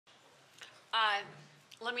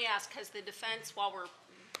Let me ask, has the defense, while we're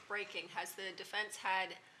breaking, has the defense had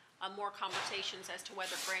more conversations as to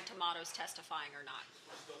whether Grant Amato's testifying or not?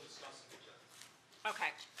 We're still discussing each other.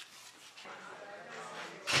 Okay.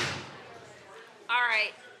 All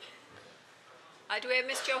right. Do we have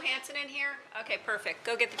Ms. Johansson in here? Okay, perfect.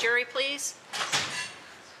 Go get the jury, please.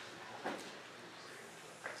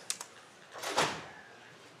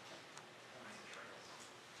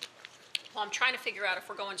 Well, I'm trying to figure out if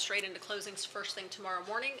we're going straight into closings first thing tomorrow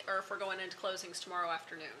morning or if we're going into closings tomorrow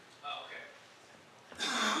afternoon. Oh, okay.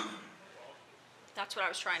 That's what I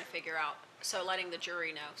was trying to figure out. So letting the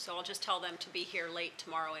jury know. So I'll just tell them to be here late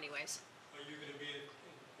tomorrow anyways. Are you going to be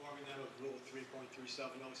informing them of Rule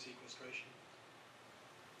 3.370 sequestration?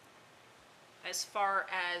 As far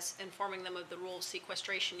as informing them of the rule of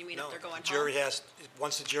sequestration, you mean if they're going the jury home?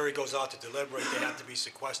 once the jury goes out to deliberate, they have to be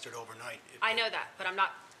sequestered overnight. I know that, but I'm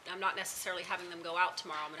not necessarily having them go out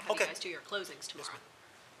tomorrow. I'm going to have you guys do your closings tomorrow.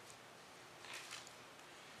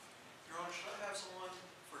 Your Honor, should I have someone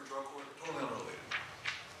for drug court? Totally unrelated.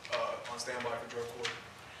 On standby for drug court?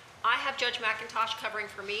 I have Judge McIntosh covering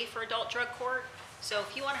for me for adult drug court. So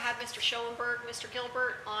if you want to have Mr. Schoenberg, Mr.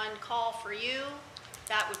 Gilbert on call for you,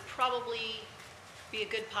 that would probably be a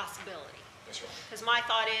good possibility. Yes, Your Honor. Because my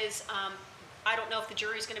thought is, I don't know if the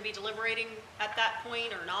jury's going to be deliberating at that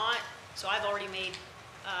point or not. So I've already made,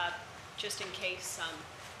 just in case,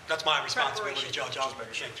 That's my responsibility, Preparation. Judge. I'll make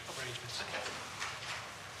arrangements.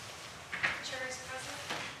 Jury's present.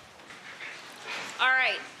 all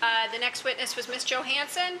right. The next witness was Ms.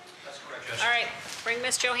 Johansson. That's correct, Judge. All right, bring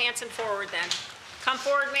Ms. Johansson forward then. Come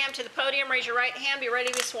forward, ma'am, to the podium. Raise your right hand. Be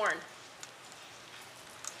ready to be sworn.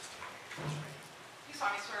 You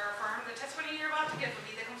solemnly swear or affirm the testimony you're about to give will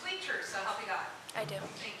be the complete truth, so help you God. I do.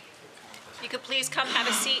 Thank you. You could please come have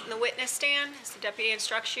a seat in the witness stand as the deputy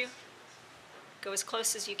instructs you. Go as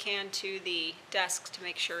close as you can to the desk to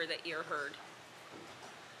make sure that you're heard.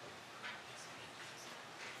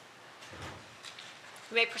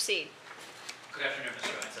 You may proceed. Good afternoon,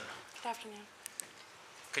 Ms. Johansson. Good afternoon.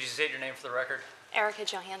 Could you state your name for the record? Erica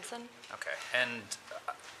Johansson, Okay. And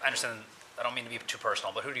I understand, I don't mean to be too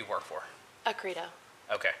personal, but who do you work for? Accredo.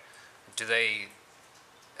 Okay. Do they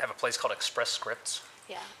have a place called Express Scripts?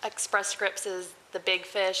 Yeah. Express Scripts is the big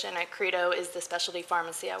fish, and Accredo is the specialty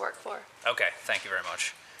pharmacy I work for. Okay, thank you very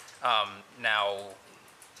much. Now,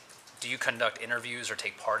 do you conduct interviews or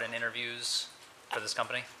take part in interviews for this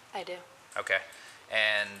company? I do. Okay.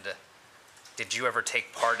 And did you ever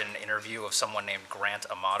take part in an interview of someone named Grant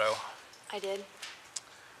Amato? I did.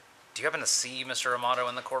 Do you happen to see Mr. Amato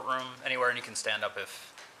in the courtroom anywhere? And you can stand up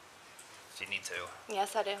if you need to.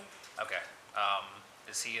 Yes, I do. Okay.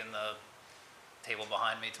 Is he in the table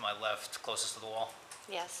behind me to my left, closest to the wall?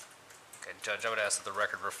 Yes. Okay, Judge, I would ask that the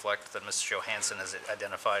record reflect that Ms. Johansson has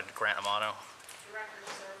identified Grant Amato. The record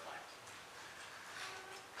does reflect.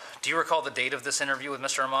 Do you recall the date of this interview with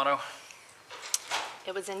Mr. Amato?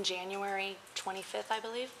 It was in January 25th, I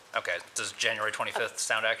believe. Okay, does January 25th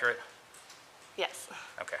sound accurate? Yes.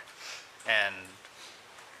 Okay. And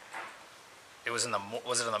it was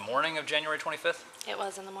was it in the morning of January 25th? It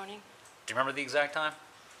was in the morning. Do you remember the exact time?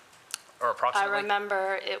 Or I approximately?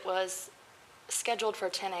 remember it was scheduled for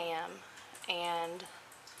 10 a.m. and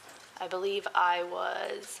I believe I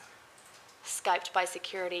was Skyped by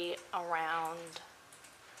security around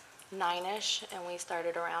 9-ish, and we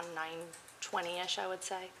started around 9:20-ish, I would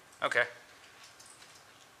say. Okay.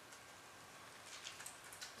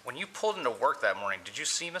 When you pulled into work that morning, did you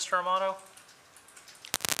see Mr. Amato?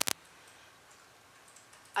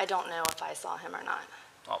 I don't know if I saw him or not.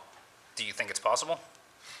 Well, do you think it's possible?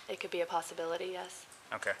 It could be a possibility, yes.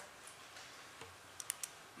 Okay.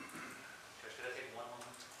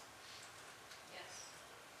 Yes.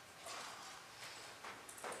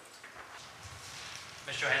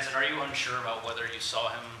 Ms. Johansson, are you unsure about whether you saw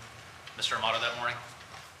him, Mr. Amato, that morning?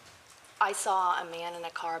 I saw a man in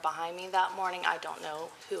a car behind me that morning. I don't know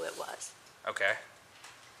who it was. Okay.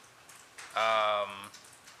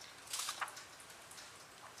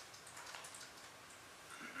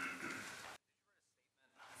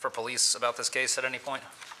 For police about this case at any point?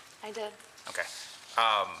 I did. Okay.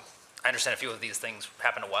 I understand a few of these things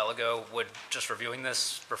happened a while ago. Would just reviewing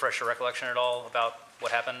this refresh your recollection at all about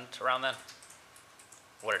what happened around then?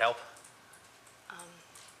 Would it help?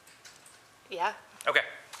 Yeah. Okay.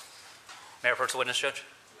 May I approach the witness, Judge?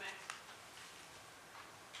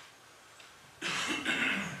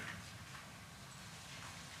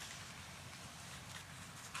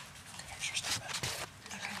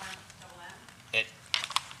 It.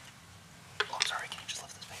 Oh, I'm sorry. Can you just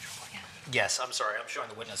lift this page real quick? Yeah. Yes, I'm sorry. I'm showing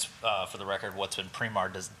the witness for the record what's been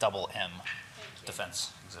pre-marked as double M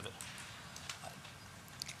defense exhibit.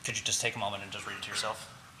 Could you just take a moment and just read it to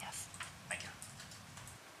yourself? Yes. Thank you.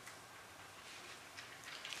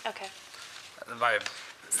 Okay. My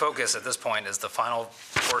focus at this point is the final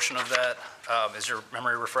portion of that. Is your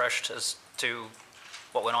memory refreshed as to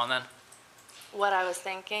what went on then? What I was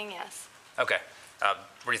thinking, yes. Okay.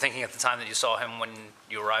 Were you thinking at the time that you saw him when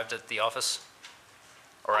you arrived at the office?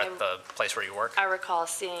 Or at the place where you work? I recall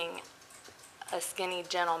seeing a skinny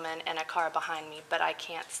gentleman in a car behind me, but I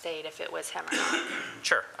can't state if it was him or not.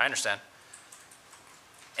 Sure, I understand.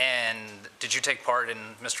 And did you take part in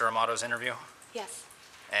Mr. Amato's interview? Yes.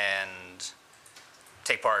 And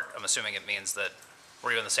take part, I'm assuming it means that,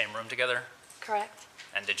 were you in the same room together? Correct.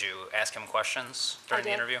 And did you ask him questions during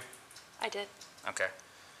the did. interview? I did. Okay.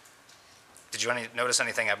 Did you notice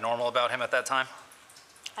anything abnormal about him at that time?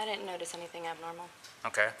 I didn't notice anything abnormal.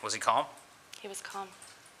 Okay. Was he calm? He was calm.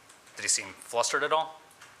 Did he seem flustered at all?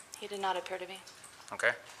 He did not appear to be.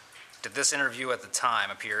 Okay. Did this interview at the time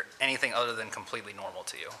appear anything other than completely normal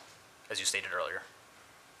to you, as you stated earlier?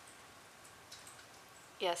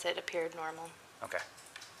 Yes, it appeared normal. Okay.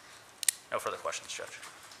 No further questions, Judge.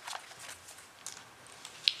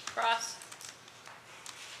 Ross?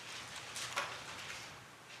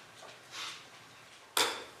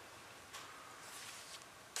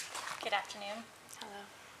 Good afternoon. Hello.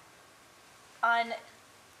 On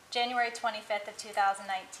January 25th of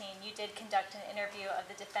 2019, you did conduct an interview of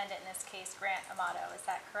the defendant in this case, Grant Amato. Is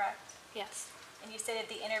that correct? Yes. And you stated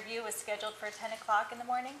the interview was scheduled for 10 o'clock in the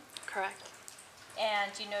morning? Correct.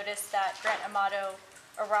 And you noticed that Grant Amato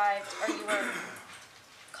arrived, or you were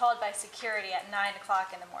called by security at 9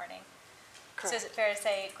 o'clock in the morning. So is Correct. it fair to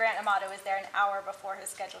say Grant Amato was there an hour before his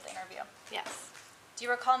scheduled interview? Yes. Do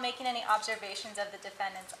you recall making any observations of the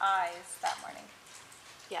defendant's eyes that morning?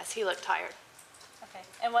 Yes, he looked tired. Okay.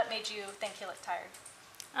 And what made you think he looked tired?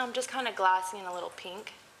 Just kind of glassy and a little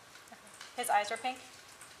pink. His eyes were pink?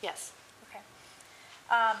 Yes. Okay.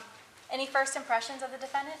 Any first impressions of the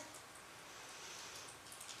defendant?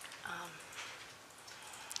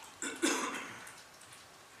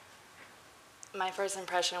 My first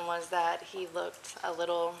impression was that he looked a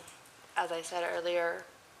little, as I said earlier,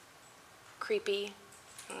 creepy.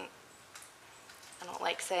 I don't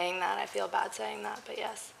like saying that. I feel bad saying that, but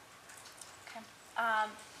yes. Okay.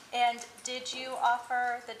 And did you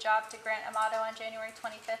offer the job to Grant Amato on January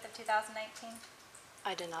 25th of 2019?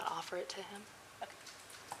 I did not offer it to him. Okay.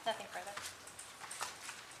 Nothing further.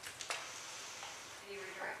 Did you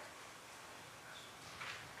redirect?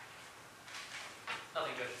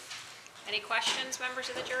 Nothing, Judge. Any questions, members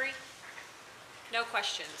of the jury? No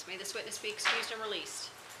questions. May this witness be excused and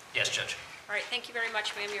released. Yes, Judge. All right, thank you very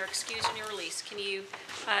much, ma'am. You're excused and you're released. Can you,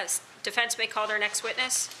 defense may call their next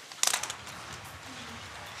witness.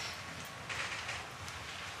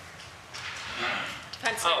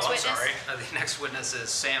 Defense next witness. I'm sorry. The next witness is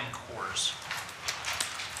Sam Coors.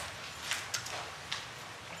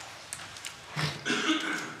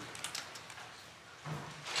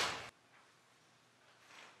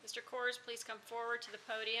 Mr. Coors, please come forward to the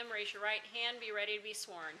podium. Raise your right hand. Be ready to be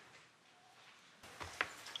sworn.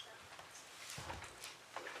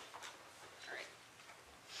 All right.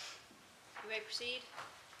 You may proceed.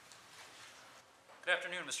 Good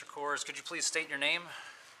afternoon, Mr. Coors. Could you please state your name?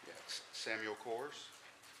 Yes, Samuel Coors.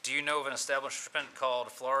 Do you know of an establishment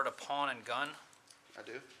called Florida Pawn and Gun? I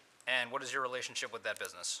do. And what is your relationship with that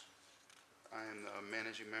business? I am the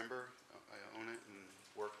managing member. I own it and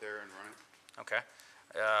work there and run it. Okay.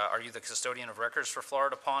 Are you the custodian of records for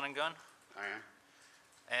Florida Pawn and Gun? I am.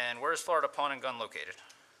 And where is Florida Pawn and Gun located?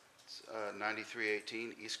 It's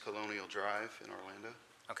 9318 East Colonial Drive in Orlando.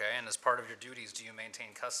 Okay, and as part of your duties, do you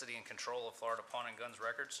maintain custody and control of Florida Pawn and Gun's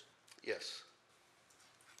records? Yes.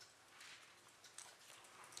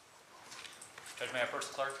 Judge, may I approach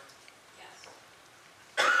the clerk? Yes.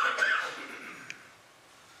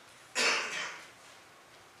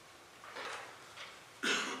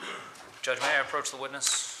 Judge, may I approach the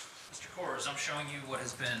witness? Mr. Coors, I'm showing you what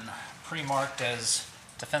has been pre-marked as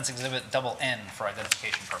Defense Exhibit Double N for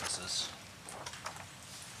identification purposes.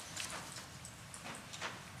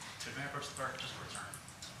 Judge, may I approach the clerk just for a turn?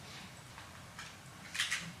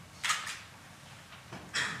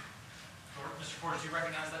 Mr. Coors, do you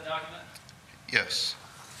recognize that document? Yes.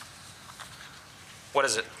 What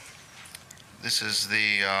is it? This is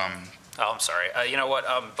the, Oh, I'm sorry. You know what,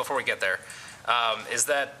 before we get there, is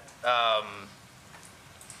that a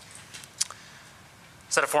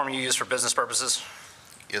form you use for business purposes?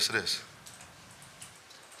 yes it is.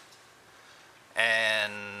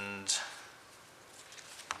 And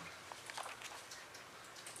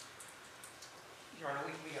Your Honor,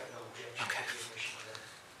 we have no objection to the admission of that.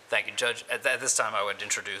 thank you. Judge, at this time, I would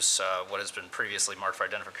introduce what has been previously marked for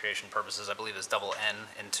identification purposes, I believe is double N,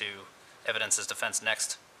 into evidence as defense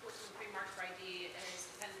next. Which will be marked for ID as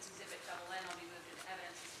defendant's exhibit double N, will be moved into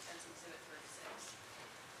evidence as defense exhibit 36.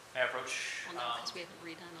 May I approach? Well, no, because we haven't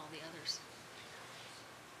redone all the others.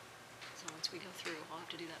 So once we go through, we'll have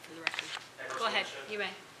to do that for the record. Go ahead, you may.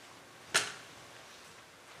 Thank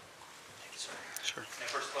you, sir. Sure. May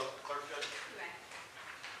I first clerk, Judge? You may.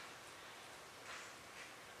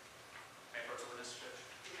 May I approach the witness, Judge?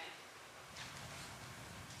 You may.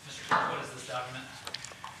 Mr. Clerk, what is this document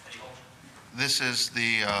that you hold? This is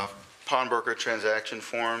the pawnbroker transaction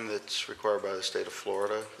form that's required by the state of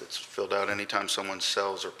Florida. It's filled out anytime someone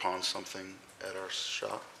sells or pawns something at our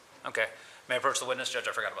shop. Okay. May I approach the witness, Judge?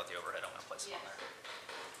 I forgot about the overhead. I'm going to place it on there.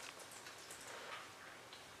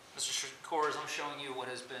 Mr. Coors, I'm showing you what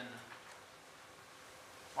has been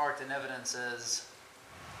marked in evidence as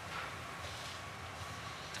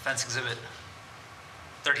defense exhibit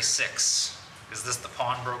 36. Is this the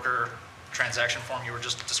pawnbroker transaction form you were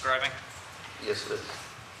just describing? Yes, it is.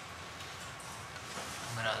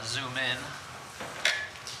 I'm going to zoom in.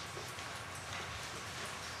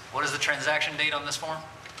 What is the transaction date on this form?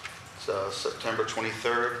 It's September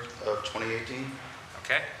 23rd of 2018.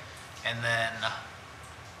 Okay. And then,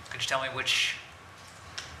 could you tell me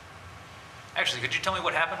actually, could you tell me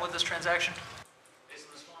what happened with this transaction? Based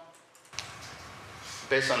on this form?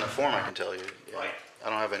 Based on the form, I can tell you. Yeah. Right. I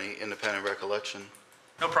don't have any independent recollection.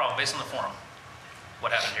 No problem. Based on the form,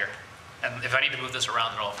 what happened here? And if I need to move this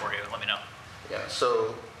around at all for you, let me know. Yeah,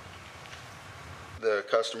 so the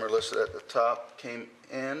customer listed at the top came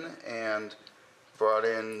in and brought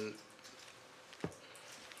in,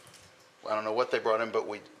 I don't know what they brought in, but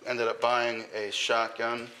we ended up buying a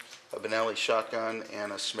shotgun, a Benelli shotgun,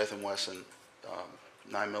 and a Smith & Wesson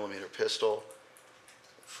 9mm pistol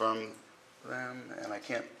from them. And I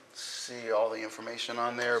can't see all the information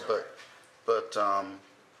on there, but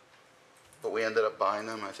we ended up buying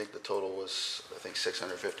them. I think the total was, I think,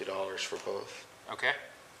 $650 for both. Okay.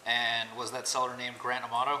 And was that seller named Grant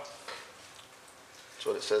Amato? That's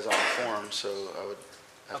what it says on the form, so I would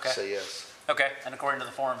have to Okay. say yes. Okay. And according to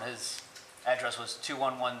the form, his address was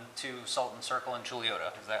 2112 Sultan Circle in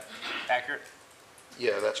Chiliota. Is that accurate?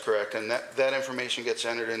 Yeah, that's correct. And that information gets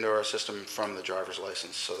entered into our system from the driver's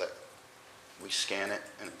license, so that we scan it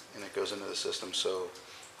and it goes into the system. So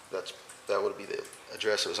that would be the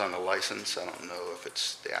address that was on the license. I don't know if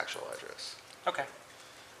it's the actual address. Okay.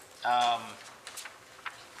 Have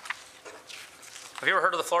you ever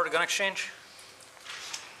heard of the Florida Gun Exchange?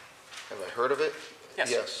 Have I heard of it?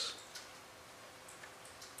 Yes. Yes.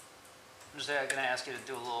 I'm just going to ask you to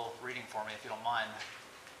do a little reading for me, if you don't mind.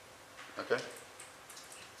 Okay.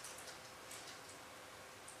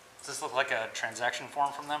 Does this look like a transaction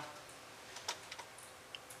form from them?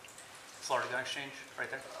 Florida Gun Exchange, right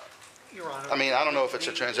there? Your Honor. I mean, I don't know if it's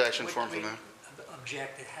a we- transaction we- form from we them.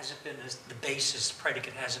 Object, it hasn't been, the basis,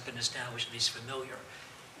 predicate hasn't been established, at least familiar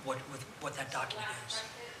with what that document is.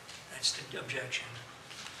 That's the objection.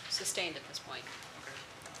 Sustained at this point.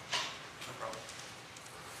 No problem.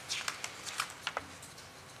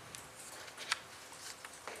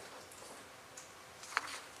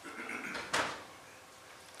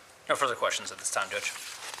 No further questions at this time, Judge.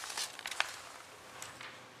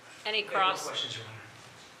 Any No cross? questions, Your Honor.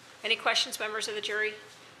 Any questions, members of the jury?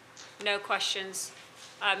 No questions.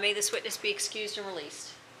 May this witness be excused and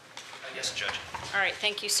released. Yes, Judge. All right,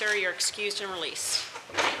 thank you, sir. You're excused and released.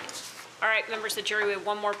 All right, members of the jury, we have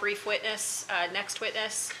one more brief witness. Next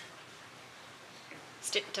witness.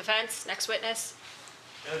 Defense, next witness.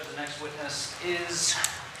 Judge, the next witness is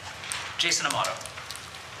Jason Amato.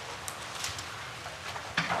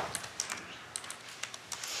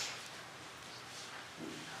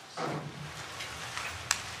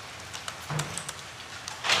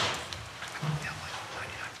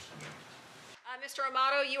 Mr.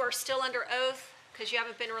 Amato, you are still under oath because you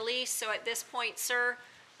haven't been released. So at this point, sir,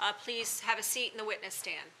 please have a seat in the witness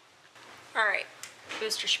stand. All right,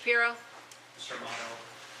 Mr. Shapiro. Mr. Amato,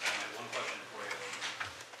 one question for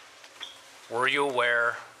you. Were you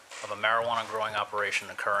aware of a marijuana growing operation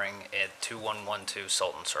occurring at 2112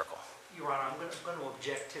 Sultan Circle? Your Honor, I'm going to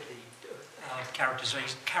object to the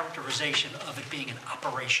characterization of it being an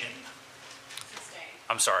operation.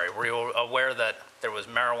 I'm sorry, were you aware that there was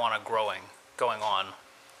marijuana going on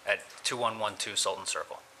at 2112 Sultan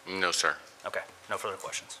Circle? No, sir. Okay, no further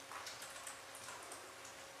questions.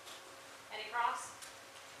 Any cross?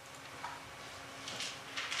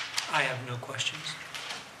 I have no questions.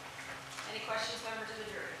 Any questions, members of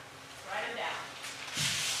the jury? Write them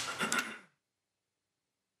down.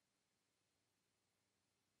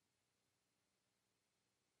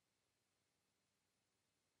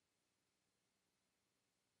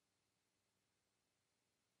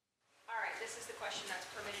 this is the question that's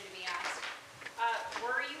permitted to be asked.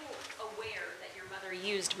 Were you aware that your mother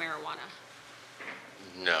used marijuana?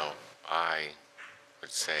 No, I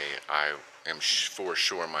would say I am for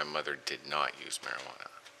sure my mother did not use marijuana.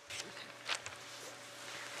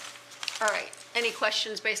 All right. Any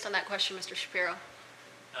questions based on that question, Mr. Shapiro?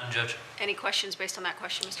 None, Judge. Any questions based on that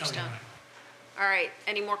question, Mr. No, Your Stone? Honor. All right.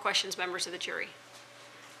 Any more questions, members of the jury?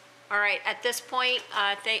 All right. At this point,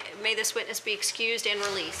 may this witness be excused and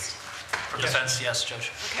released. For defense, yes,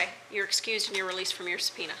 Judge. Okay. You're excused and you're released from your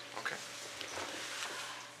subpoena. Okay.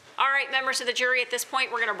 All right, members of the jury, at this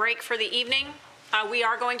point, we're going to break for the evening. We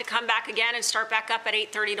are going to come back again and start back up at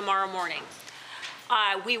 8:30 tomorrow morning.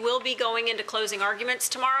 We will be going into closing arguments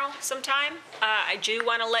tomorrow sometime. I do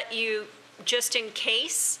want to let you, just in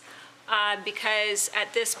case, because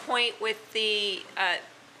at this point with the,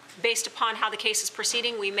 based upon how the case is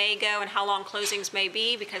proceeding, we may go and how long closings may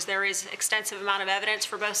be because there is extensive amount of evidence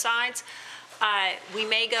for both sides. We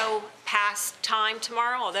may go past time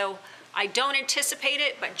tomorrow, although I don't anticipate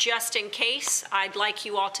it, but just in case, I'd like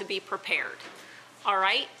you all to be prepared. All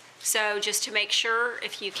right? So just to make sure,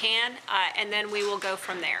 if you can, and then we will go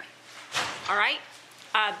from there. All right?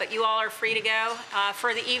 But you all are free to go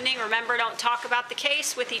for the evening. Remember, don't talk about the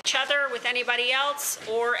case with each other, with anybody else,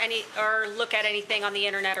 or look at anything on the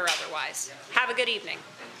internet or otherwise. Have a good evening.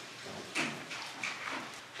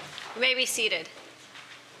 You may be seated.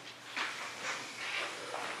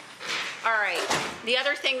 All right. The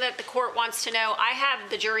other thing that the court wants to know, I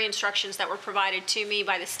have the jury instructions that were provided to me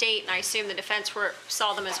by the state, and I assume the defense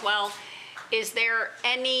saw them as well. Is there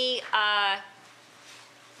any,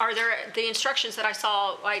 are there, the instructions that I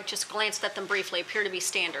saw, I just glanced at them briefly, appear to be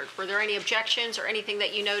standard. Were there any objections or anything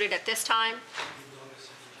that you noted at this time?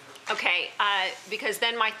 Okay, because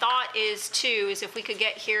then my thought is too, is if we could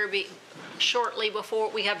get here shortly before,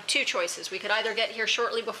 we have two choices. We could either get here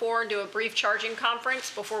shortly before and do a brief charging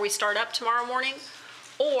conference before we start up tomorrow morning,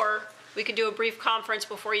 or we could do a brief conference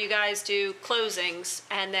before you guys do closings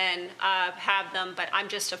and then have them, but I'm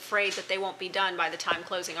just afraid that they won't be done by the time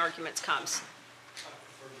closing arguments comes.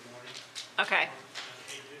 Okay.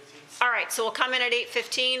 All right, so we'll come in at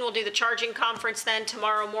 8:15. We'll do the charging conference then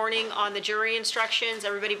tomorrow morning on the jury instructions.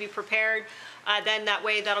 Everybody be prepared. Then that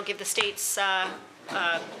way, that'll give the state's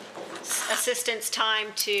assistants time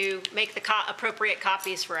to make the appropriate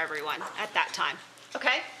copies for everyone at that time.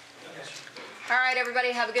 Okay? All right,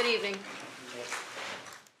 everybody, have a good evening.